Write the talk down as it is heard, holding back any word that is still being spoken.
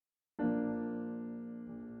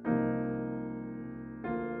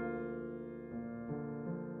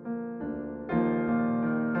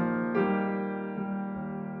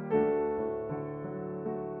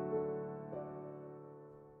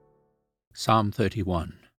Psalm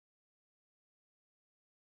 31.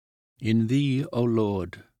 In Thee, O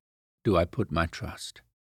Lord, do I put my trust.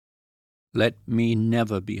 Let me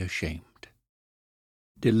never be ashamed.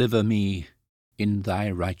 Deliver me in Thy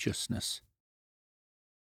righteousness.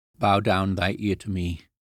 Bow down Thy ear to me.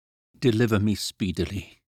 Deliver me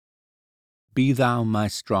speedily. Be Thou my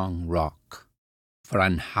strong rock, for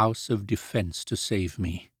an house of defence to save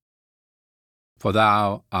me. For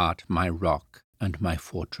Thou art my rock and my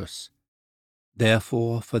fortress.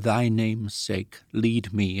 Therefore, for Thy name's sake,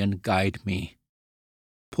 lead me and guide me.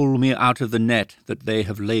 Pull me out of the net that they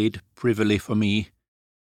have laid privily for me,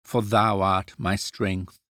 for Thou art my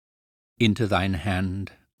strength. Into Thine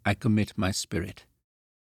hand I commit my spirit.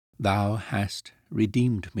 Thou hast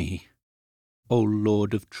redeemed me, O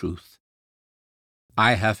Lord of truth.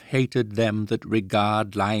 I have hated them that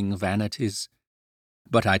regard lying vanities,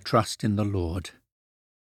 but I trust in the Lord.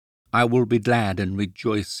 I will be glad and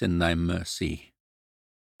rejoice in Thy mercy.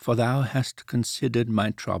 For Thou hast considered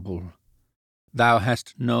my trouble. Thou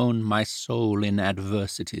hast known my soul in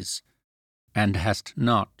adversities, and hast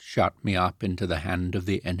not shut me up into the hand of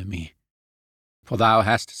the enemy. For Thou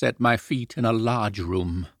hast set my feet in a large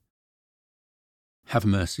room. Have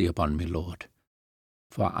mercy upon me, Lord,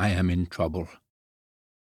 for I am in trouble.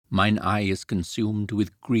 Mine eye is consumed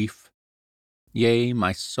with grief, yea,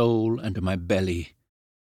 my soul and my belly.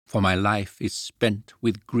 For my life is spent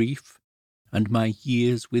with grief, and my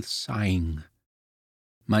years with sighing.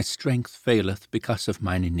 My strength faileth because of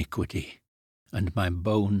mine iniquity, and my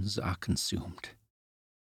bones are consumed.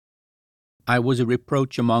 I was a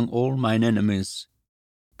reproach among all mine enemies,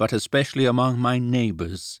 but especially among my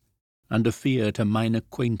neighbours, and a fear to mine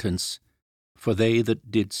acquaintance, for they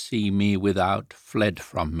that did see me without fled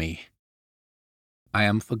from me. I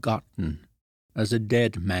am forgotten as a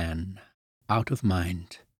dead man, out of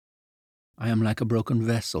mind. I am like a broken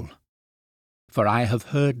vessel, for I have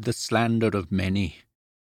heard the slander of many.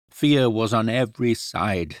 Fear was on every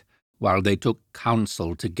side, while they took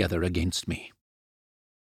counsel together against me.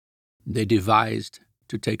 They devised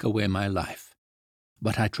to take away my life,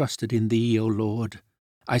 but I trusted in Thee, O Lord.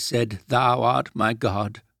 I said, Thou art my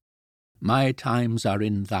God. My times are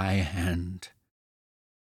in Thy hand.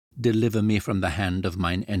 Deliver me from the hand of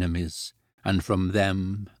mine enemies, and from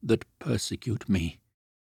them that persecute me.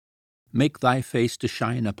 Make Thy face to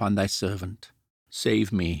shine upon Thy servant.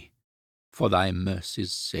 Save me, for Thy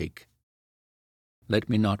mercy's sake. Let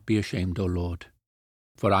me not be ashamed, O Lord,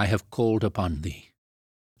 for I have called upon Thee.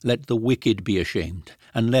 Let the wicked be ashamed,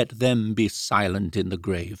 and let them be silent in the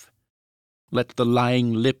grave. Let the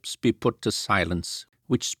lying lips be put to silence,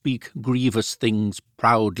 which speak grievous things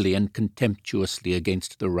proudly and contemptuously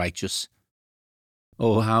against the righteous.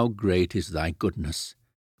 O how great is Thy goodness,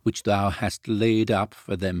 which Thou hast laid up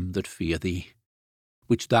for them that fear Thee,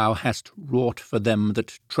 which Thou hast wrought for them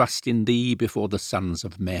that trust in Thee before the sons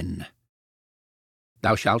of men.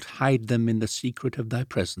 Thou shalt hide them in the secret of Thy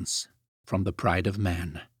presence from the pride of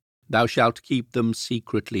man. Thou shalt keep them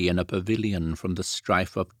secretly in a pavilion from the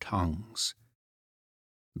strife of tongues.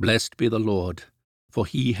 Blessed be the Lord, for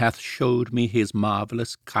He hath showed me His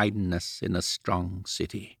marvellous kindness in a strong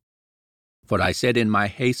city. For I said in my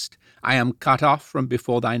haste, I am cut off from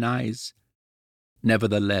before Thine eyes.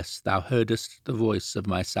 Nevertheless Thou heardest the voice of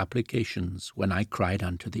my supplications when I cried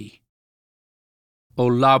unto Thee. O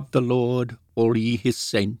love the Lord, all ye His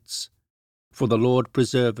saints, for the Lord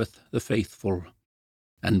preserveth the faithful,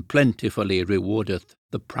 and plentifully rewardeth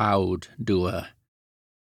the proud doer.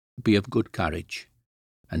 Be of good courage,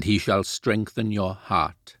 and He shall strengthen your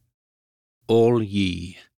heart, all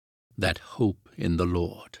ye that hope in the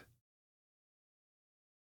Lord.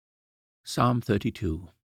 Psalm 32.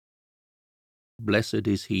 Blessed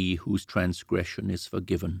is he whose transgression is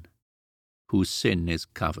forgiven, whose sin is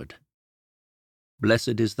covered.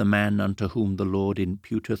 Blessed is the man unto whom the Lord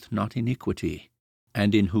imputeth not iniquity,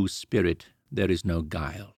 and in whose spirit there is no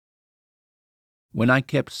guile. When I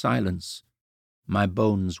kept silence, my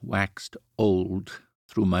bones waxed old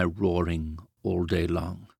through my roaring all day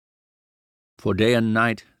long. For day and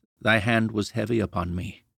night Thy hand was heavy upon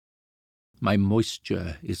me. My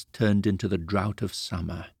moisture is turned into the drought of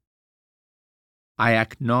summer. I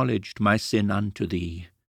acknowledged my sin unto Thee,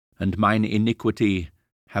 and mine iniquity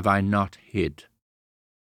have I not hid.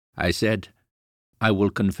 I said, I will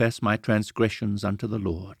confess my transgressions unto the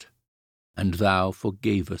Lord, and Thou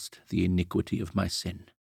forgavest the iniquity of my sin.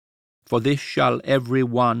 For this shall every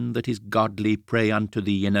one that is godly pray unto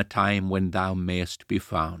Thee in a time when Thou mayest be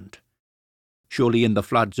found. Surely in the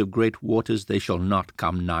floods of great waters they shall not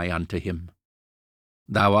come nigh unto him.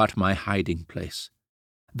 Thou art my hiding place.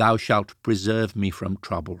 Thou shalt preserve me from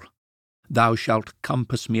trouble. Thou shalt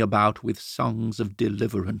compass me about with songs of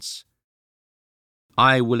deliverance.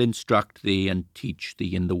 I will instruct thee and teach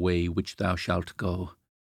thee in the way which thou shalt go.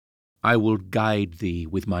 I will guide thee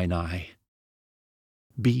with mine eye.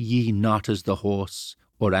 Be ye not as the horse,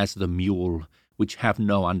 or as the mule, which have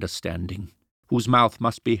no understanding, whose mouth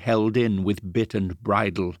must be held in with bit and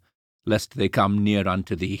bridle, lest they come near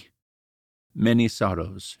unto thee. Many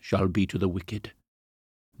sorrows shall be to the wicked,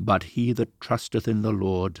 but he that trusteth in the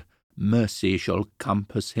Lord, mercy shall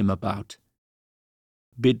compass him about.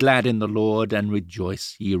 Be glad in the Lord, and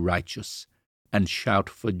rejoice, ye righteous, and shout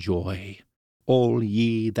for joy, all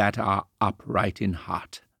ye that are upright in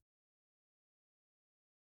heart.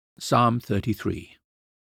 Psalm 33.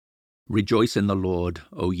 Rejoice in the Lord,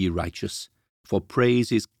 O ye righteous, for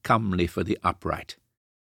praise is comely for the upright.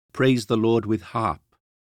 Praise the Lord with harp.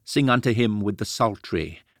 Sing unto him with the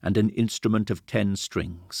psaltery, and an instrument of 10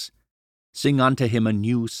 strings. Sing unto him a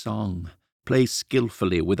new song. Play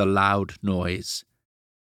skillfully with a loud noise.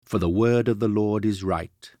 For the word of the Lord is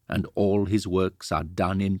right, and all his works are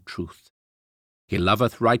done in truth. He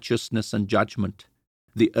loveth righteousness and judgment.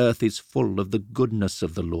 The earth is full of the goodness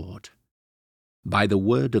of the Lord. By the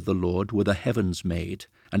word of the Lord were the heavens made,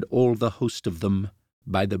 and all the host of them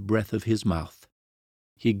by the breath of his mouth.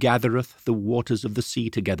 He gathereth the waters of the sea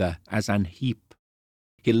together as an heap.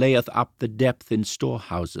 He layeth up the depth in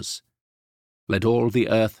storehouses. Let all the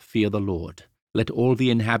earth fear the Lord. Let all the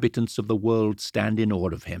inhabitants of the world stand in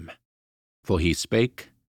awe of him. For he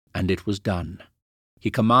spake, and it was done. He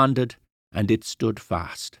commanded, and it stood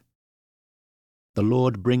fast. The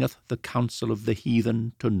Lord bringeth the counsel of the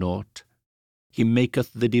heathen to naught. He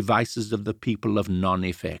maketh the devices of the people of none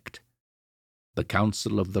effect. The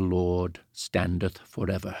counsel of the Lord standeth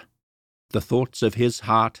forever, the thoughts of his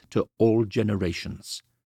heart to all generations.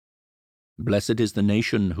 Blessed is the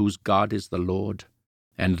nation whose God is the Lord,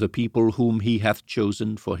 and the people whom he hath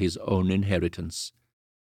chosen for his own inheritance.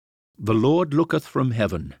 The Lord looketh from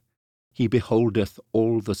heaven, he beholdeth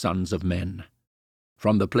all the sons of men.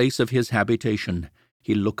 From the place of his habitation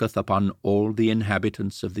he looketh upon all the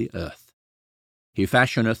inhabitants of the earth. He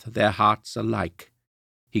fashioneth their hearts alike.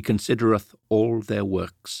 He considereth all their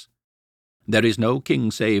works. There is no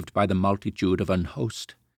king saved by the multitude of an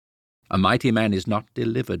host. A mighty man is not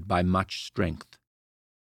delivered by much strength.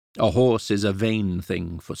 A horse is a vain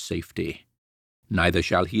thing for safety, neither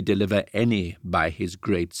shall he deliver any by his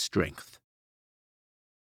great strength.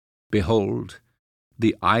 Behold,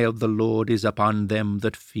 the eye of the Lord is upon them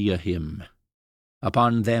that fear him,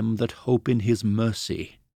 upon them that hope in his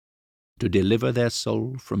mercy, to deliver their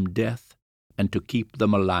soul from death, and to keep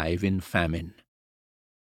them alive in famine.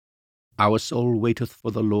 Our soul waiteth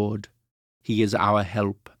for the Lord. He is our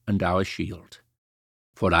help and our shield.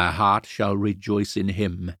 For our heart shall rejoice in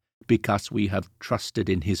him, because we have trusted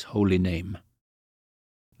in his holy name.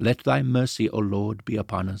 Let thy mercy, O Lord, be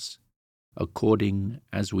upon us, according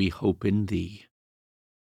as we hope in thee.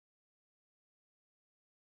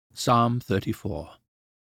 Psalm 34.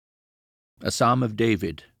 A psalm of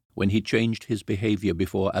David, when he changed his behavior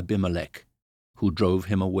before Abimelech, who drove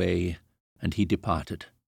him away, and he departed.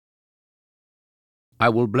 I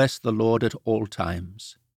will bless the Lord at all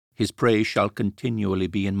times. His praise shall continually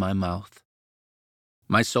be in my mouth.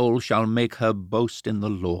 My soul shall make her boast in the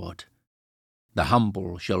Lord. The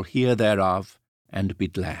humble shall hear thereof, and be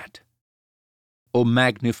glad. O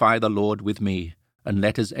magnify the Lord with me, and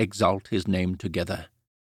let us exalt his name together.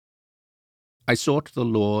 I sought the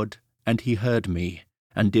Lord, and he heard me,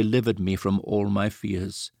 and delivered me from all my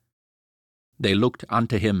fears. They looked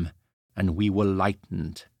unto him, and we were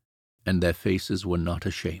lightened, and their faces were not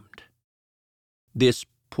ashamed. This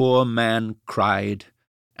poor man cried,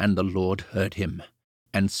 and the Lord heard him,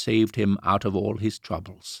 and saved him out of all his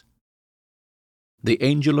troubles. The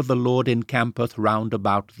angel of the Lord encampeth round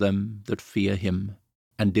about them that fear him,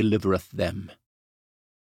 and delivereth them.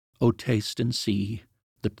 O taste and see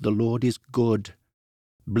that the Lord is good.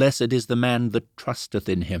 Blessed is the man that trusteth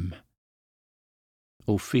in him.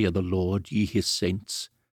 O fear the Lord, ye his saints,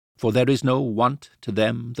 for there is no want to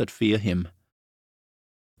them that fear him.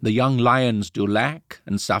 The young lions do lack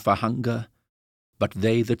and suffer hunger, but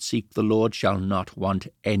they that seek the Lord shall not want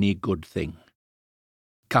any good thing.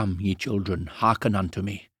 Come, ye children, hearken unto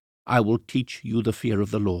me. I will teach you the fear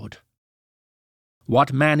of the Lord.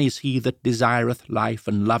 What man is he that desireth life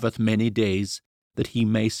and loveth many days, that he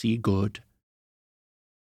may see good?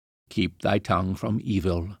 Keep thy tongue from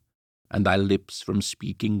evil, and thy lips from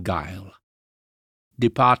speaking guile.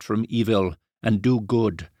 Depart from evil, and do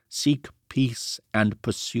good. Seek peace, and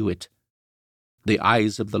pursue it. The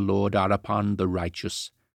eyes of the Lord are upon the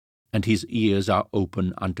righteous, and his ears are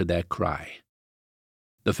open unto their cry.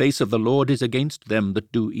 The face of the Lord is against them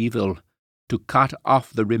that do evil, to cut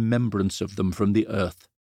off the remembrance of them from the earth.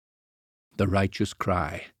 The righteous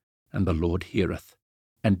cry, and the Lord heareth,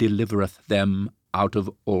 and delivereth them out of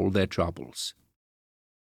all their troubles.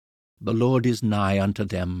 The Lord is nigh unto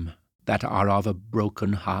them that are of a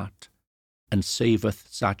broken heart, and saveth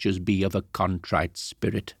such as be of a contrite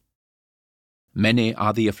spirit. Many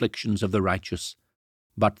are the afflictions of the righteous,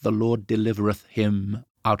 but the Lord delivereth him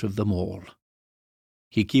out of them all.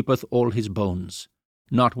 He keepeth all his bones,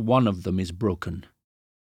 not one of them is broken.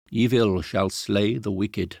 Evil shall slay the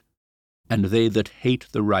wicked, and they that hate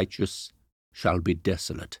the righteous shall be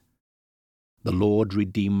desolate. The Lord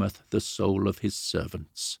redeemeth the soul of his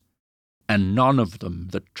servants, and none of them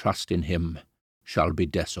that trust in him shall be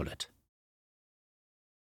desolate.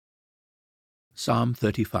 Psalm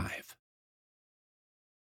 35.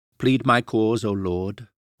 Plead my cause, O Lord,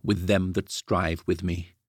 with them that strive with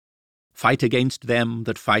me. Fight against them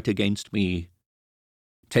that fight against me.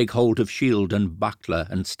 Take hold of shield and buckler,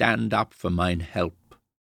 and stand up for mine help.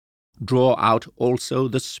 Draw out also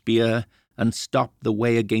the spear, and stop the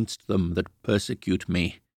way against them that persecute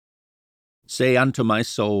me. Say unto my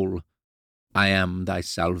soul, I am thy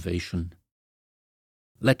salvation.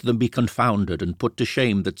 Let them be confounded and put to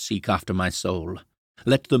shame that seek after my soul.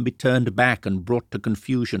 Let them be turned back and brought to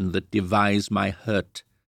confusion that devise my hurt.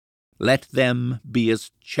 Let them be as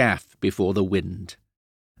chaff before the wind,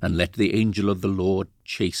 and let the angel of the Lord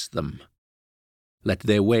chase them. Let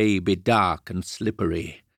their way be dark and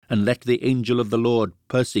slippery, and let the angel of the Lord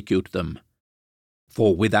persecute them.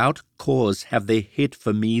 For without cause have they hid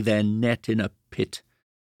for me their net in a pit,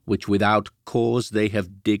 which without cause they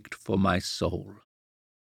have digged for my soul.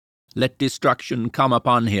 Let destruction come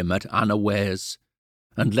upon him at unawares,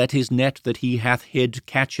 and let his net that he hath hid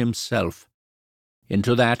catch himself.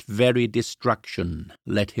 Into that very destruction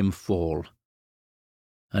let him fall.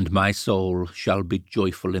 And my soul shall be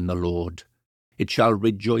joyful in the Lord, it shall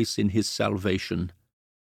rejoice in his salvation.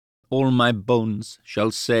 All my bones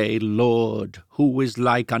shall say, Lord, who is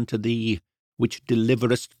like unto thee, which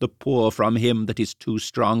deliverest the poor from him that is too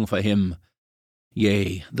strong for him?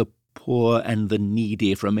 Yea, the poor and the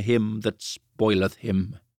needy from him that spoileth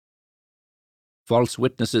him. False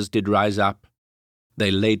witnesses did rise up. They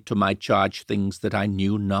laid to my charge things that I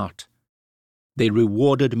knew not. They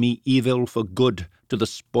rewarded me evil for good, to the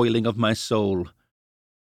spoiling of my soul.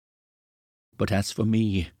 But as for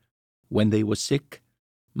me, when they were sick,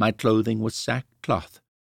 my clothing was sackcloth.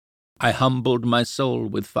 I humbled my soul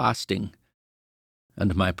with fasting,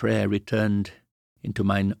 and my prayer returned into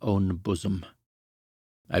mine own bosom.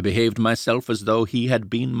 I behaved myself as though he had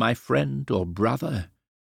been my friend or brother.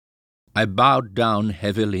 I bowed down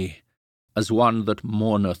heavily, as one that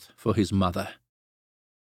mourneth for his mother.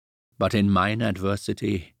 But in mine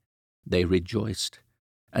adversity they rejoiced,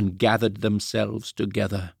 and gathered themselves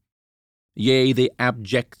together. Yea, the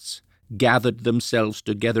abjects gathered themselves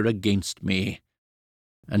together against me,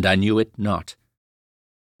 and I knew it not.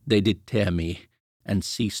 They did tear me, and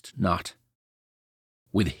ceased not.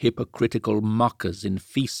 With hypocritical mockers in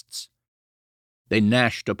feasts, they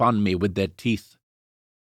gnashed upon me with their teeth.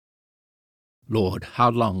 Lord, how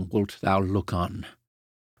long wilt thou look on?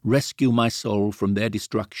 Rescue my soul from their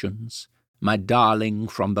destructions, my darling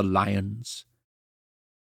from the lions.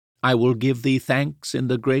 I will give thee thanks in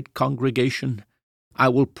the great congregation. I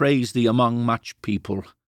will praise thee among much people.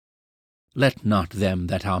 Let not them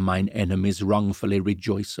that are mine enemies wrongfully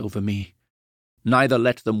rejoice over me, neither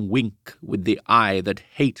let them wink with the eye that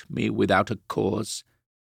hate me without a cause.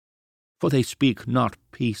 For they speak not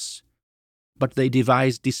peace, but they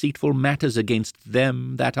devise deceitful matters against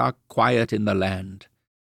them that are quiet in the land.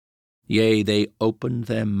 Yea, they opened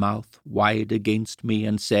their mouth wide against me,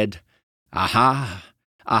 and said, Aha!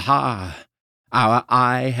 Aha! Our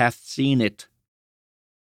eye hath seen it.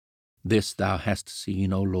 This thou hast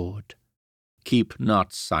seen, O Lord. Keep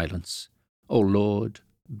not silence. O Lord,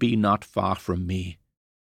 be not far from me.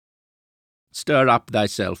 Stir up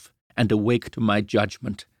thyself, and awake to my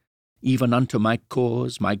judgment, even unto my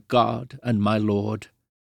cause, my God and my Lord.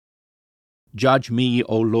 Judge me,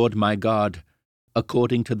 O Lord my God,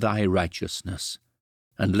 according to thy righteousness,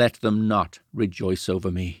 and let them not rejoice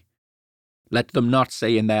over me. Let them not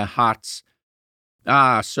say in their hearts,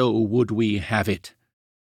 Ah, so would we have it.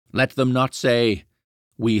 Let them not say,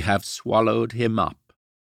 We have swallowed him up.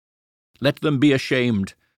 Let them be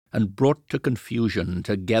ashamed, and brought to confusion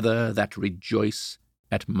together that rejoice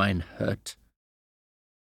at mine hurt.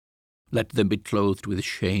 Let them be clothed with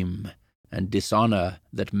shame and dishonour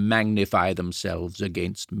that magnify themselves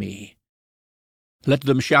against me. Let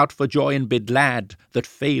them shout for joy and be glad that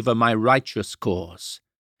favour my righteous cause.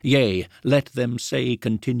 Yea, let them say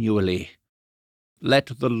continually, Let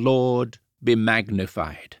the Lord be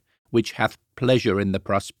magnified, which hath pleasure in the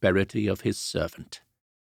prosperity of his servant.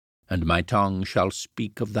 And my tongue shall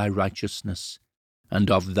speak of thy righteousness, and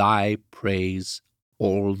of thy praise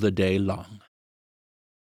all the day long.